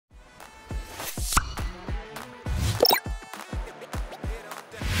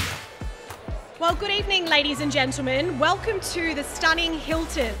Well, good evening, ladies and gentlemen. Welcome to the stunning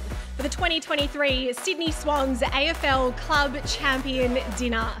Hilton for the 2023 Sydney Swans AFL Club Champion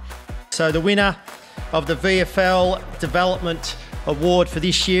Dinner. So the winner of the VFL Development Award for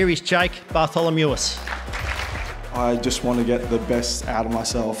this year is Jake Bartholomewis. I just want to get the best out of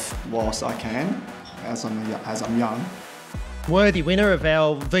myself whilst I can, as I'm young. Worthy winner of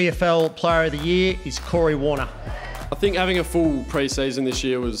our VFL Player of the Year is Corey Warner. I think having a full pre-season this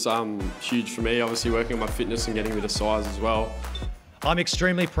year was huge for me, obviously working on my fitness and getting a bit of size as well. I'm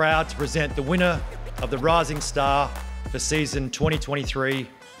extremely proud to present the winner of the Rising Star for season 2023,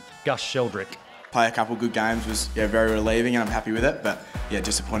 Gus Sheldrick. Play a couple good games was very relieving and I'm happy with it, but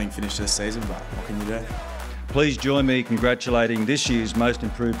disappointing finish to the season, but what can you do? Please join me congratulating this year's most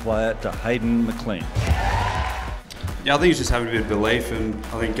improved player to Hayden McLean. Yeah, I think it's just having a bit of belief and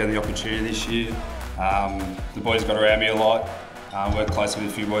I think getting the opportunity this year. The boys got around me a lot, worked closely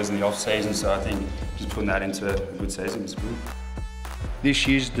with a few boys in the off-season, so I think just putting that into a good season was good. This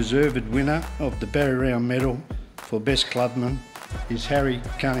year's deserved winner of the Barry Round Medal for Best Clubman is Harry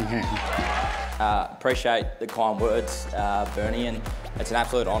Cunningham. Appreciate the kind words, Bernie, and it's an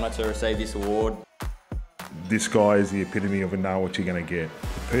absolute honour to receive this award. This guy is the epitome of a know what you're going to get.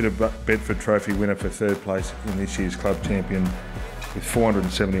 The Peter Bedford Trophy winner for third place in this year's club champion with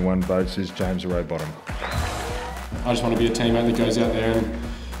 471 votes is James Rowbottom. I just want to be a teammate that goes out there and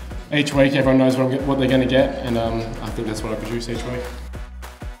each week everyone knows what they're going to get, and I think that's what I produce each week.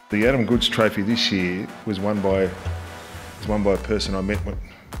 The Adam Goodes Trophy this year was won by a person I met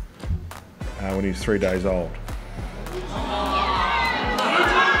when he was 3 days old.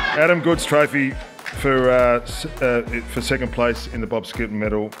 Adam Goodes Trophy for second place in the Bob Skilton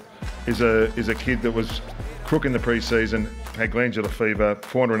medal is a kid that was crook in the pre-season, had glandular fever,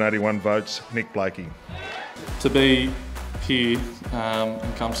 481 votes, Nick Blakey. To be here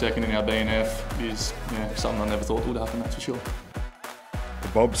and come second in our BNF is something I never thought would happen, that's for sure. The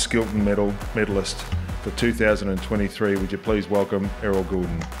Bob Skilton medalist for 2023, would you please welcome Errol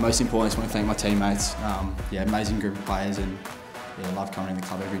Goulden. Most important, I just want to thank my teammates, amazing group of players, and love coming to the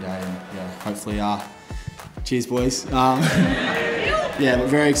club every day, and hopefully, cheers boys. But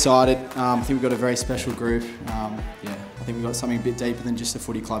very excited. I think we've got a very special group. I think we've got something a bit deeper than just a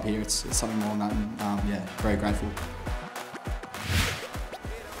footy club here. It's something more than that, and very grateful.